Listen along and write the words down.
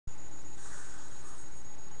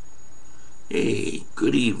Hey,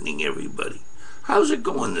 good evening, everybody. How's it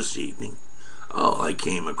going this evening? Oh, I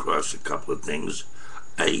came across a couple of things.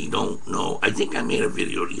 I don't know. I think I made a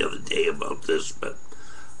video the other day about this, but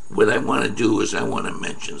what I want to do is I want to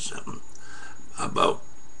mention something about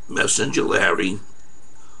Messenger Larry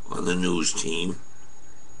on the news team,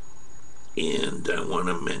 and I want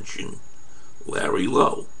to mention Larry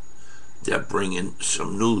Lowe. They're bringing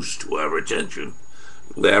some news to our attention.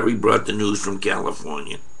 Larry brought the news from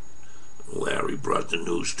California. Larry brought the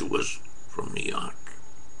news to us from New York,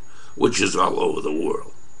 which is all over the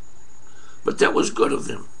world. But that was good of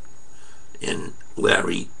him. And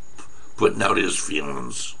Larry putting out his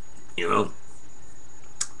feelings, you know.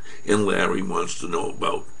 And Larry wants to know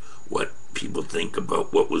about what people think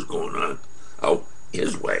about what was going on out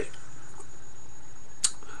his way.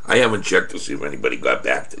 I haven't checked to see if anybody got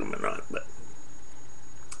back to them or not, but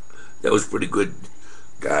that was pretty good,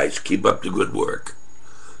 guys. Keep up the good work.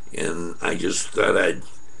 And I just thought I'd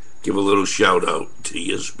give a little shout out to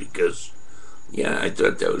you because, yeah, I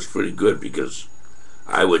thought that was pretty good because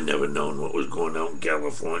I would never known what was going on in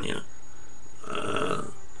California.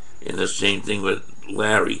 And the same thing with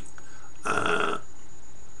Larry.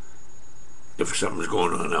 If something's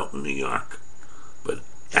going on out in New York. But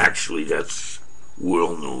actually, that's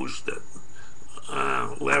world news that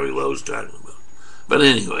Larry Lowe's talking about. But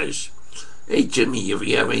anyways, hey Timmy, if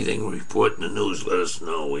you have anything to report in the news, let us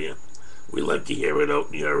know. We like to hear it out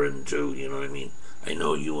in your end too, you know what I mean? I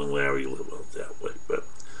know you and Larry live out that way, but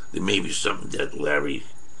there may be something that Larry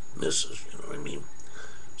misses, you know what I mean?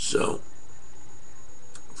 So,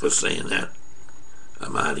 for saying that,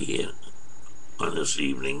 I'm out of here on this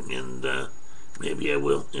evening, and maybe I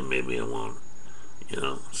will, and maybe I won't, you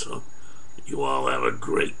know? So, you all have a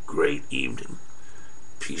great, great evening.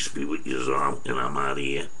 Peace be with you all, and I'm out of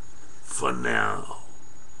here for now.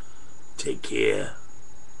 Take care,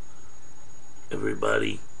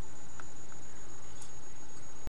 everybody.